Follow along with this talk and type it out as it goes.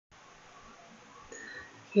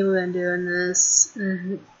People been doing this.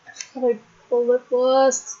 I forgot my bullet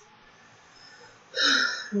lost.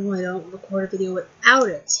 Oh, I don't record a video without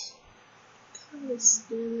it. God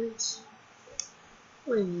damn it.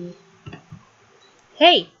 Why me?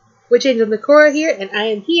 Hey! Witch Angel Nakora here, and I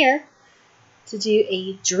am here to do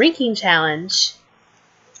a drinking challenge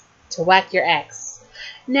to whack your ex.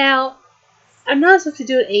 Now, I'm not supposed to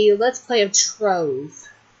do a Let's Play of Trove.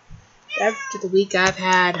 After the week I've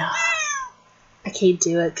had, I can't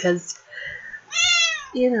do it because,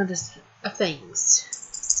 you know, just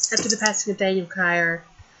things. After the passing of Daniel Kyer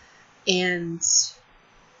and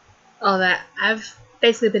all that, I've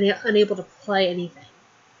basically been unable to play anything.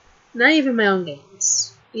 Not even my own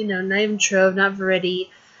games. You know, not even Trove, not Verity,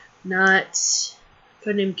 not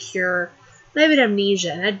Codename Cure, not even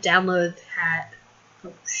Amnesia. And I downloaded that.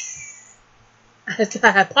 Oh,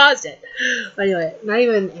 I paused it. But anyway, not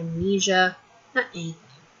even Amnesia, not anything.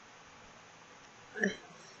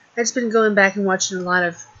 I've just been going back and watching a lot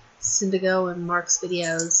of Syndigo and Mark's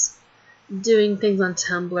videos, doing things on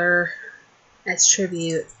Tumblr as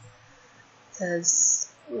tribute. Because,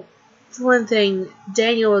 for one thing,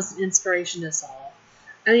 Daniel was an inspiration to us all.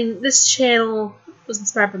 I mean, this channel was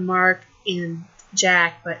inspired by Mark and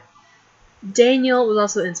Jack, but Daniel was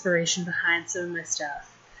also the inspiration behind some of my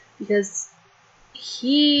stuff. Because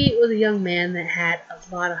he was a young man that had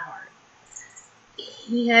a lot of heart.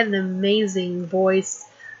 He had an amazing voice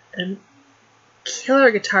and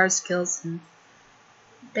killer guitar skills, and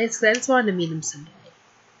basically I just wanted to meet him someday.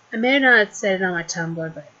 I may not have said it on my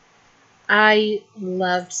Tumblr, but I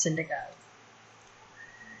loved Syndigo.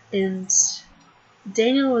 And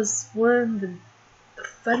Daniel was one of the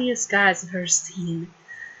funniest guys I've ever seen.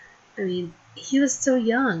 I mean, he was so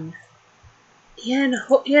young. He had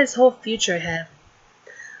his whole future ahead of him.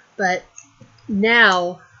 But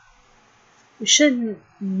now, we shouldn't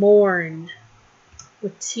mourn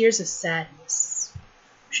with tears of sadness.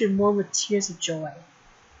 We should mourn with tears of joy.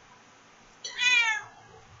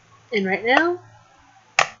 And right now,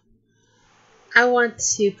 I want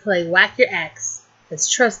to play Whack Your Ex. Because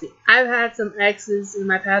trust me, I've had some exes in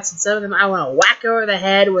my past, and some of them I want to whack over the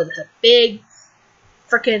head with a big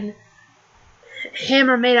frickin'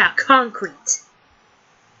 hammer made out of concrete.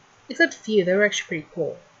 Except a few, they were actually pretty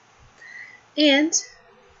cool. And,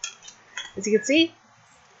 as you can see,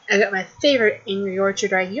 I got my favorite Angry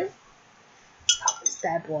Orchard right here. Pop this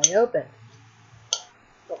bad boy open.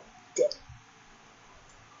 Oh, dip.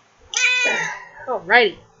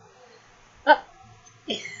 Alrighty. Oh,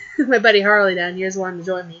 my buddy Harley down here is wanting to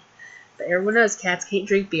join me. But everyone knows cats can't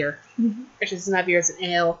drink beer. Actually, it's not beer, it's an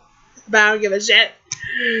ale. But I don't give a shit.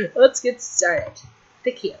 Let's get started.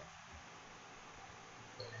 Pick here.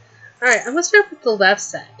 Alright, I'm going to start with the left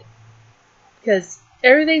side. Because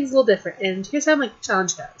everything's a little different. And here's how my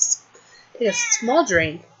challenge goes. Take a small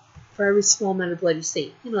drink for every small amount of blood you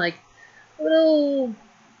see. You know, like a little,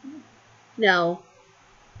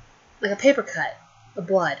 like a paper cut of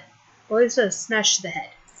blood. Or just a smash to the head.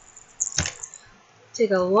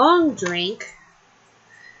 Take a long drink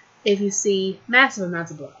if you see massive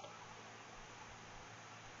amounts of blood.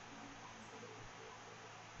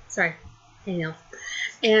 Sorry, hang on.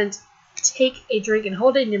 And take a drink and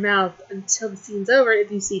hold it in your mouth until the scene's over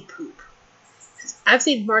if you see poop. I've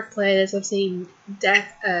seen Mark play this, I've seen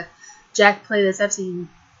Jack play this, I've seen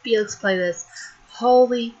Felix play this.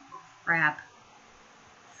 Holy crap.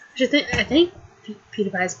 I think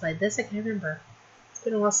PewDiePie's played this, I can't remember. It's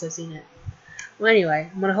been a while since I've seen it. Well, anyway,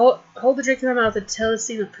 I'm going to hold the drink in my mouth until the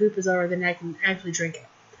scene of poop is over, then I can actually drink it.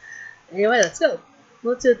 Anyway, let's go.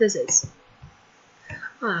 Let's see what this is.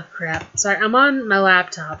 Oh, crap. Sorry, I'm on my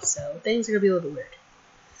laptop, so things are going to be a little bit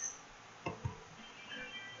weird.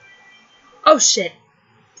 Oh, shit.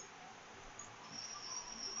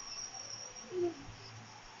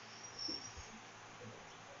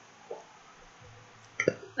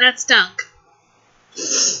 That stunk.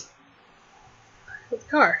 With the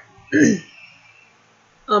car.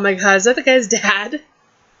 Oh my god, is that the guy's dad?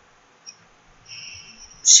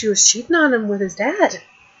 She was cheating on him with his dad.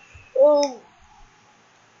 Oh.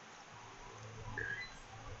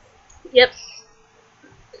 Yep.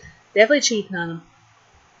 Definitely cheating on him.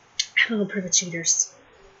 I don't approve of cheaters.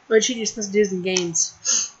 What cheating you're supposed to do is in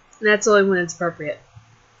games. And that's only when it's appropriate.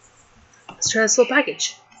 Let's try this little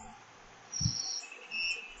package.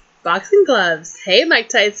 Boxing gloves. Hey, Mike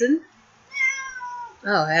Tyson.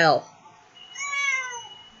 Oh, hell.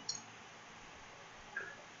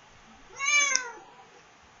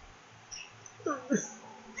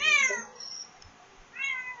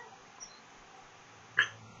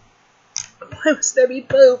 Why must there be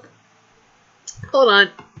poop? Hold on.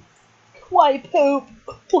 Why poop?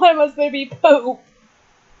 Why must there be poop?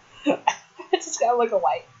 It's just gotta look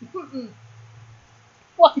away.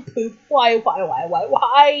 Why poop? Why?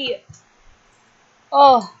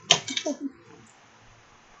 Oh.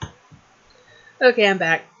 Okay, I'm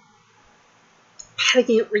back. I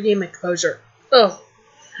can't regain my composure. Oh.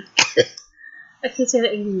 I can't say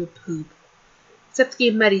that anything with poop. Except the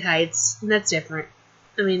game Muddy Heights, and that's different.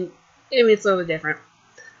 I mean, it's a little different.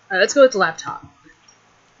 Alright, let's go with the laptop.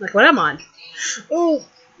 Like what I'm on. Oh!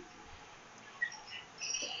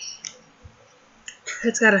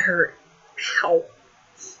 It's gotta hurt. Ow.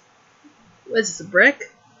 What is this, a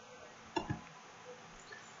brick?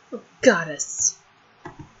 Oh, goddess.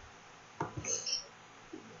 Is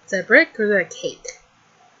that a brick or is that a cake?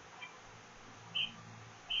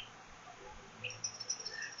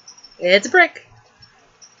 It's a brick.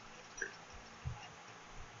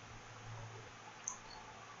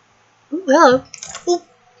 Ooh, hello. Ooh.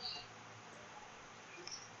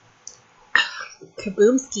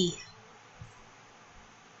 Kaboomski.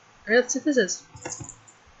 Alright, let's see what this is.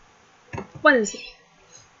 What is it?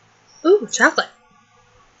 Ooh, chocolate.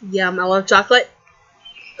 Yum, I love chocolate.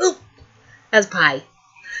 Ooh, that's pie.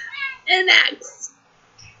 An axe.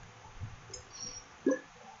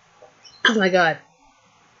 Oh my god.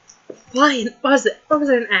 Why was it? What was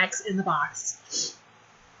there an axe in the box?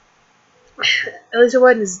 At least it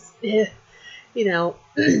wasn't his, you know,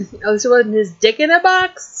 at least it wasn't his dick in a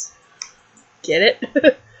box. Get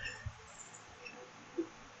it?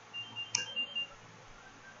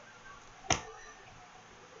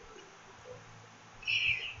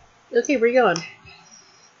 Okay, where you going?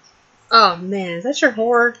 Oh man, is that your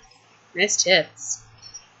whore? Nice tits.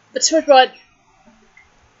 But too much blood.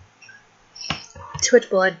 Too much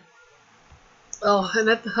blood. Oh, I'm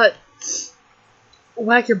at the hut.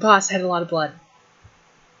 Whack your boss had a lot of blood.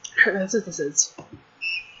 That's what this is.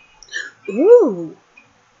 Ooh!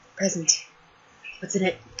 Present. What's in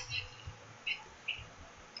it?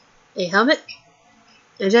 A helmet?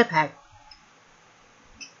 And a jetpack.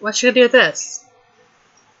 What's she gonna do with this?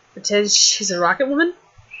 Pretend she's a rocket woman?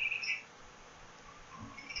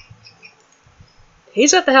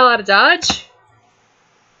 He's got the hell out of Dodge.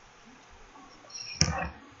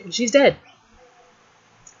 And she's dead.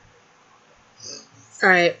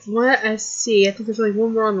 Alright, from what I see, I think there's only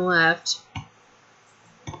one more on the left.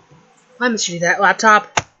 Why must you do that,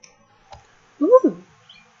 laptop? Ooh!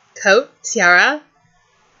 Coat, tiara.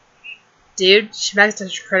 Dude, she maxed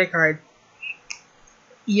out your credit card.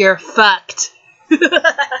 You're fucked.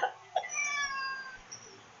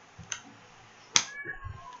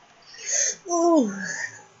 Ooh.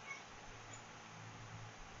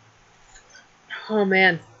 Oh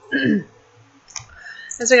man.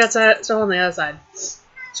 Let's check outside. Still on the other side. Let's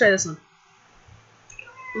try this one.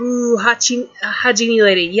 Ooh, hot genie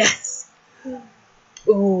lady. Yes.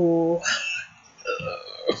 Ooh.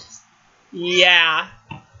 Yeah.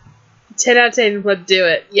 10 out of 10 would do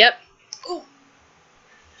it. Yep. Ooh.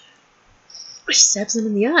 She stabs him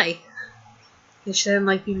in the eye. They shouldn't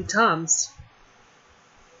like BB Toms.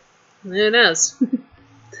 Who knows?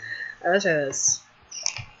 Let's try this.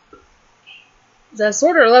 Is that a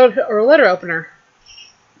sword or a letter opener?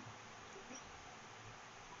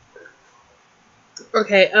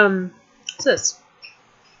 Okay, what's this?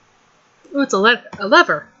 Oh, it's a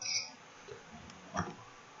lever.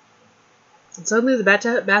 And suddenly the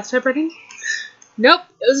bathtub breaking? Nope,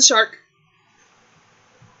 it was a shark.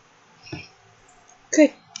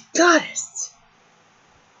 Good goddess.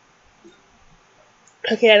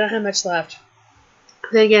 Okay, I don't have much left.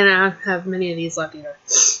 Then again, I don't have many of these left either.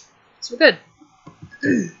 So we're good.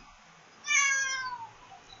 Is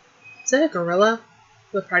that a gorilla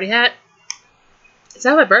with a party hat? It's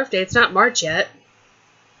not my birthday. It's not March yet.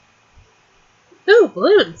 Ooh,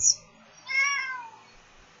 balloons.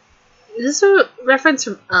 Is this a reference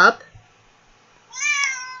from Up?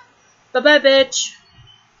 Bye-bye, bitch.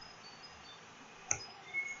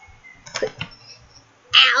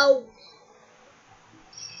 Ow.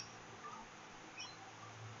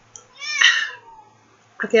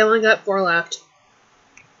 Okay, I only got 4 left.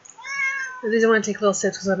 These I want to take little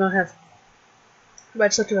sips because I don't have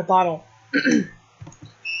much left in the bottle.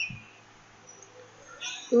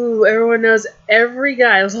 Ooh, everyone knows every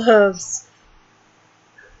guy loves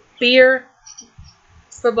beer,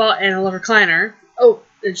 football, and a recliner. Oh,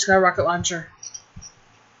 they just got a rocket launcher.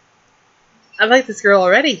 I like this girl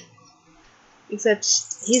already. Except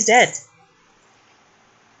he's dead.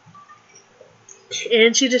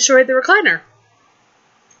 And she destroyed the recliner.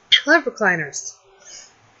 I love recliners.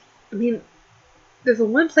 I mean, there's the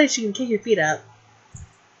one place you can kick your feet up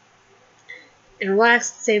and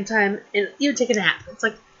relax at the same time and even take a nap. It's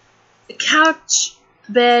like a couch,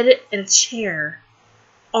 a bed, and a chair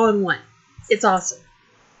all in one. It's awesome.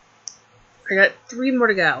 I got 3 more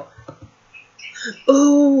to go.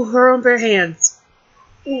 Ooh, her own bare hands.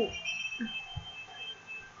 Ooh.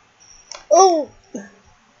 Oh!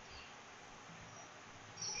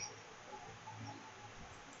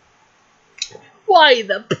 Why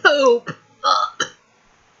the poop? Ugh.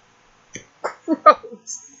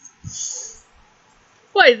 Gross.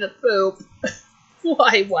 Why the poop?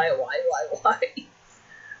 Why?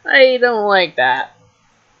 I don't like that.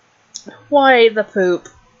 Why the poop?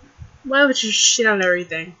 Why would you shit on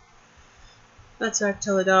everything? That's what I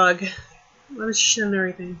tell a dog. Why would you shit on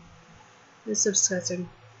everything? It's so disgusting.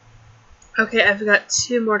 Okay, I've got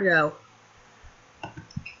 2 more to go.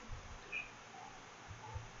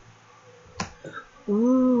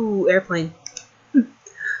 Ooh, airplane.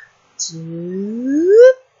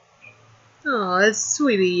 Oh, that's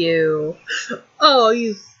sweet of you. Oh,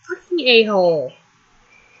 you fucking a-hole.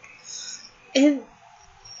 And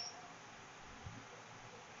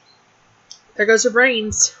there goes her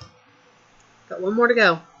brains. Got 1 more to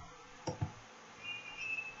go.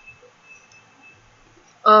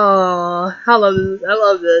 Oh, I love this. I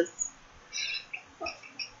love this.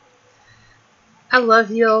 I love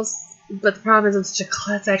heels, but the problem is I'm such a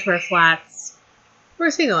klutz. I have to wear flats.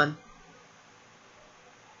 Where's he going?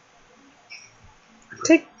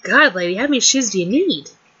 Thank God, lady. How many shoes do you need?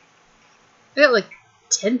 I got like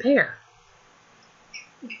 10 pair.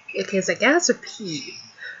 Okay, is that gas or pee?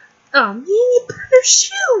 Oh man, you put your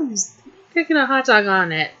shoes! You're cooking a hot dog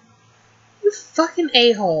on it. You fucking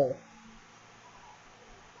a-hole.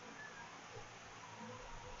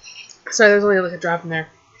 Sorry, there's only like a drop in there.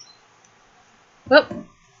 Well,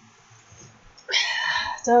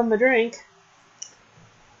 still have my drink.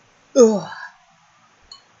 Ugh.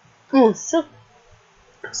 Oh, I'm so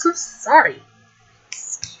sorry.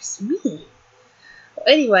 Excuse me. Well,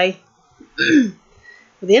 anyway, with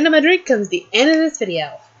the end of my drink comes the end of this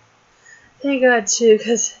video. Thank God, too,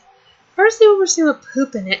 because first they were seeing a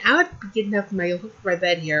poop in it. I would be getting up from my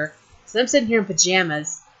bed here. So I'm sitting here in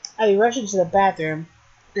pajamas. I'd be rushing to the bathroom,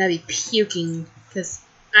 and I'd be puking, because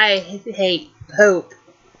I hate poop.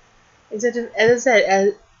 Except, as I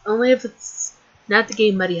said, only if it's not the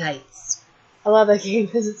game Muddy Heights. I love that game,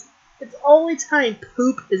 because it's the only time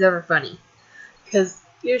poop is ever funny. Because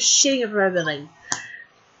you're shitting up from everything.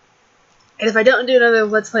 And if I don't do another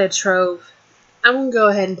Let's Play of Trove, I'm going to go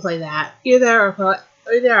ahead and play that. Either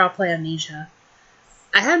I'll play Amnesia.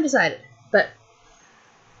 I haven't decided, but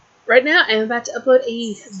right now I'm about to upload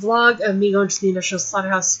a vlog of me going to the Industrial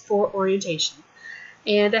Slaughterhouse for orientation.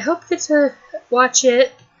 And I hope you get to watch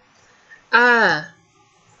it. If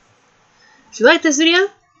you like this video,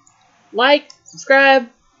 like, subscribe,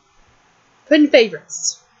 put in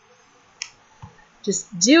favorites.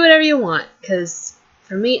 Just do whatever you want, because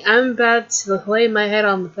for me, I'm about to lay my head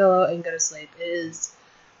on the pillow and go to sleep. It is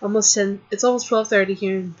almost 10. It's almost 12:30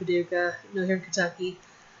 here in Paducah, here in Kentucky.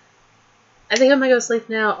 I think I might go to sleep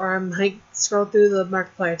now, or I might scroll through the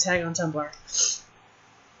Markiplier tag on Tumblr.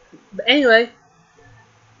 But anyway,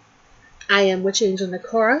 I am Witch Angel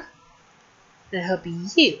Nakora, and I hope you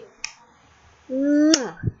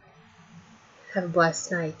have a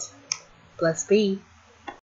blessed night. Blessed be.